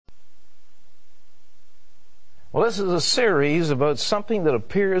Well, this is a series about something that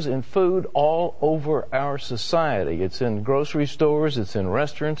appears in food all over our society. It's in grocery stores, it's in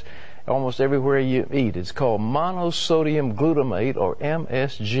restaurants, almost everywhere you eat. It's called monosodium glutamate, or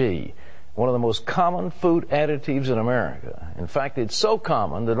MSG, one of the most common food additives in America. In fact, it's so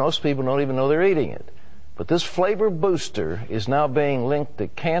common that most people don't even know they're eating it. But this flavor booster is now being linked to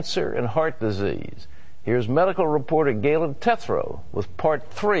cancer and heart disease. Here's medical reporter Galen Tethrow with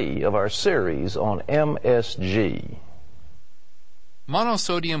part 3 of our series on MSG.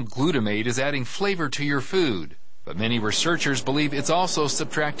 Monosodium glutamate is adding flavor to your food, but many researchers believe it's also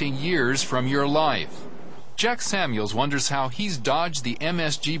subtracting years from your life. Jack Samuels wonders how he's dodged the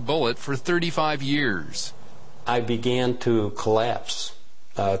MSG bullet for 35 years. I began to collapse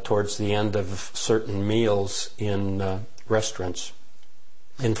towards the end of certain meals in restaurants,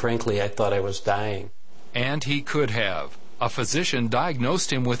 and frankly, I thought I was dying. And he could have. A physician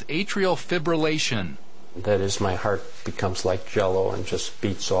diagnosed him with atrial fibrillation. That is, my heart becomes like jello and just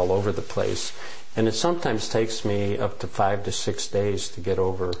beats all over the place. And it sometimes takes me up to 5 to 6 days to get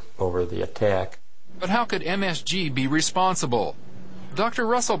over the attack. But how could MSG be responsible? Dr.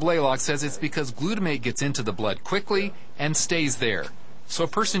 Russell Blaylock says it's because glutamate gets into the blood quickly and stays there. So a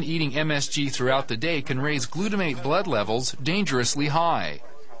person eating MSG throughout the day can raise glutamate blood levels dangerously high.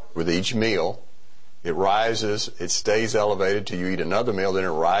 With each meal, it rises, it stays elevated till you eat another meal, then it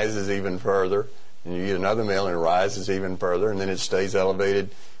rises even further, and you eat another meal and it rises even further, and then it stays elevated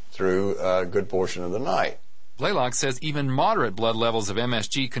through a good portion of the night. Blaylock says even moderate blood levels of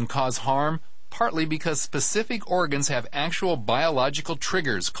MSG can cause harm, partly because specific organs have actual biological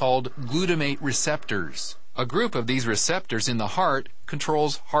triggers called glutamate receptors. A group of these receptors in the heart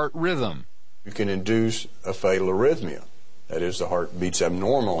controls heart rhythm. You can induce a fatal arrhythmia. That is, the heart beats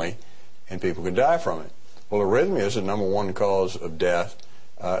abnormally, and people can die from it. Well, arrhythmia is the #1 cause of death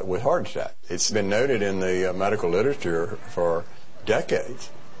with heart attack. It's been noted in the medical literature for decades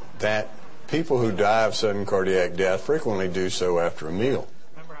that people who die of sudden cardiac death frequently do so after a meal.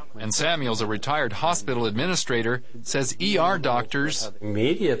 And Samuels, a retired hospital administrator, says ER doctors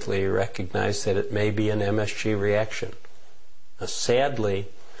immediately recognize that it may be an MSG reaction. Sadly,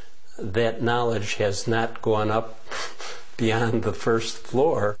 that knowledge has not gone up beyond the first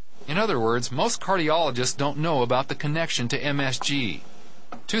floor. In other words, most cardiologists don't know about the connection to MSG.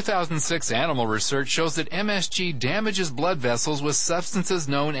 2006 animal research shows that MSG damages blood vessels with substances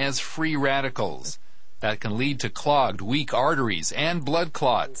known as free radicals. That can lead to clogged, weak arteries and blood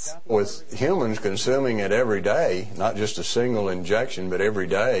clots. With humans consuming it every day, not just a single injection, but every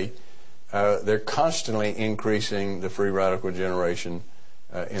day, they're constantly increasing the free radical generation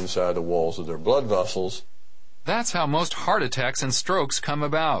inside the walls of their blood vessels. That's how most heart attacks and strokes come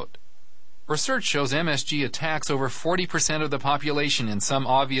about. Research shows MSG attacks over 40% of the population in some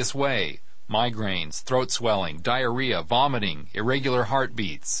obvious way: migraines, throat swelling, diarrhea, vomiting, irregular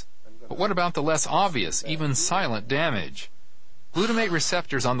heartbeats. But what about the less obvious, even silent damage? Glutamate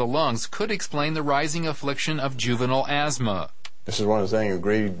receptors on the lungs could explain the rising affliction of juvenile asthma. This is one of the things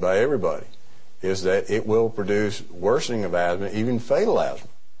agreed by everybody, is that it will produce worsening of asthma, even fatal asthma.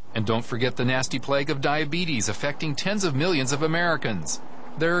 And don't forget the nasty plague of diabetes affecting tens of millions of Americans.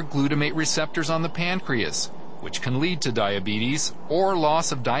 There are glutamate receptors on the pancreas, which can lead to diabetes or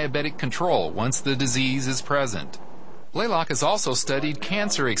loss of diabetic control once the disease is present. Blaylock has also studied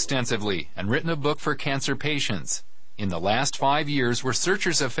cancer extensively and written a book for cancer patients. In the last 5 years,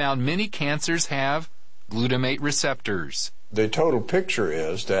 researchers have found many cancers have glutamate receptors. The total picture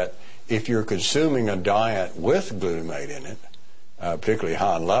is that if you're consuming a diet with glutamate in it, particularly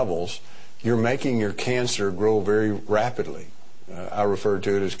high levels, you're making your cancer grow very rapidly. I refer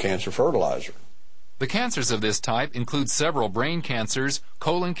to it as cancer fertilizer. The cancers of this type include several brain cancers,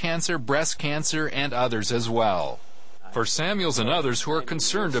 colon cancer, breast cancer, and others as well. For Samuels and others who are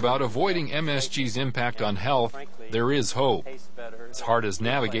concerned about avoiding MSG's impact on health, there is hope. As hard as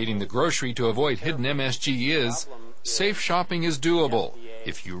navigating the grocery to avoid hidden MSG is, safe shopping is doable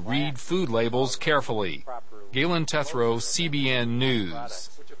if you read food labels carefully. Galen Tethrow, CBN News.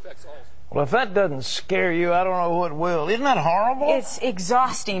 Well, if that doesn't scare you, I don't know what will. Isn't that horrible? It's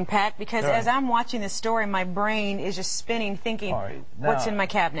exhausting, Pat, because as I'm watching this story, my brain is just spinning, thinking, what's in my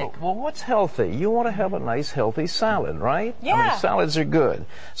cabinet? Well, what's healthy? You want to have a nice, healthy salad, right? Yeah. I mean, salads are good.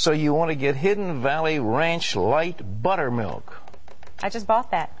 So you want to get Hidden Valley Ranch Light Buttermilk. I just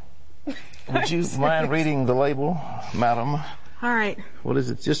bought that. Would you mind reading the label, madam? All right. What is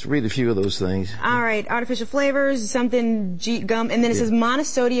it? Just read a few of those things. All right. Artificial flavors, something, gum, and then it says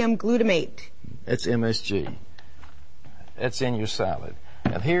monosodium glutamate. That's MSG. That's in your salad.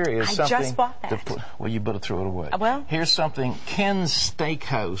 And here is I something just bought that. to put, well, you better throw it away. Well, here's something, Ken's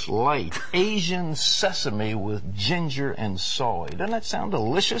Steakhouse Light Asian sesame with ginger and soy. Doesn't that sound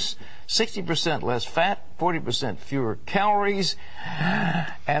delicious? 60% less fat, 40% fewer calories.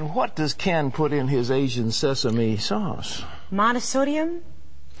 And what does Ken put in his Asian sesame sauce? Monosodium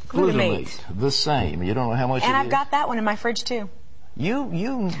glutamate. The same. You don't know how much and it I've is? got that one in my fridge too.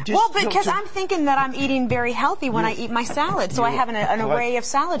 You just well, because I'm thinking that I'm eating very healthy when I eat my salad, so I have an array of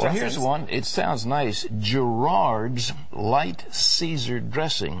salad dressings. Well, here's one. It sounds nice. Gerard's Light Caesar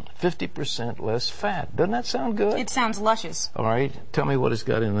Dressing, 50% less fat. Doesn't that sound good? It sounds luscious. All right. Tell me what it's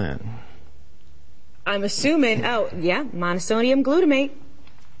got in that. I'm assuming, monosodium glutamate,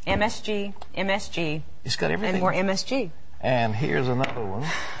 MSG. It's got everything. And more MSG. And here's another one.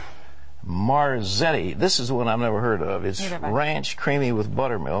 Marzetti. This is the one I've never heard of. It's ranch creamy with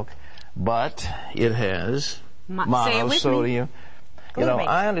buttermilk, but it has monosodium. You know,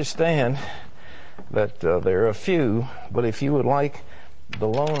 I understand that there are a few, but if you would like the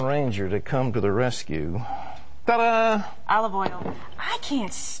Lone Ranger to come to the rescue, ta-da! Olive oil. I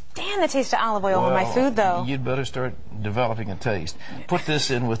can't stand the taste of olive oil in my food, though. You'd better start developing a taste. Put this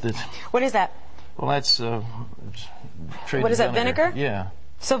in with it. What is that? Well, that's what is that, vinegar? Yeah.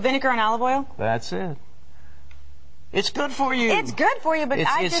 So vinegar and olive oil? That's it. It's good for you. It's good for you, but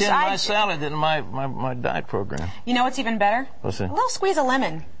it's in my salad in my diet program. You know what's even better? What's that? A little squeeze of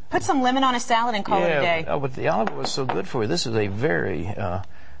lemon. Put some lemon on a salad and call it a day. Oh, but the olive oil is so good for you. This is a very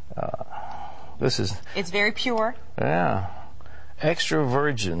It's very pure. Yeah. Extra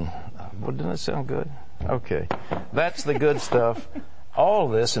virgin. Well, doesn't that sound good? Okay. That's the good stuff. All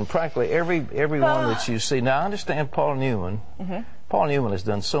this and practically every one that you see. Now, I understand Paul Newman. Mm-hmm. Paul Newman has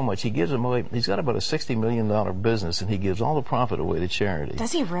done so much. He gives them away. He's got about a $60 million business, and he gives all the profit away to charity.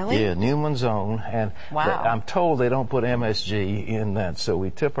 Does he really? Yeah, Newman's Own. And wow. I'm told they don't put MSG in that, so we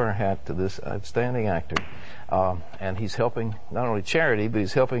tip our hat to this outstanding actor. And he's helping not only charity, but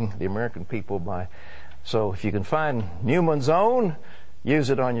he's helping the American people by. So if you can find Newman's Own,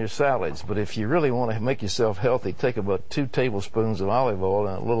 use it on your salads. But if you really want to make yourself healthy, take about 2 tablespoons of olive oil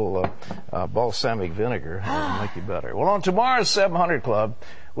and a little balsamic vinegar. That'll make you better. Well, on tomorrow's 700 Club,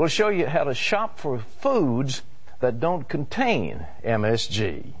 we'll show you how to shop for foods that don't contain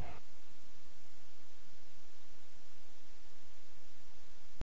MSG.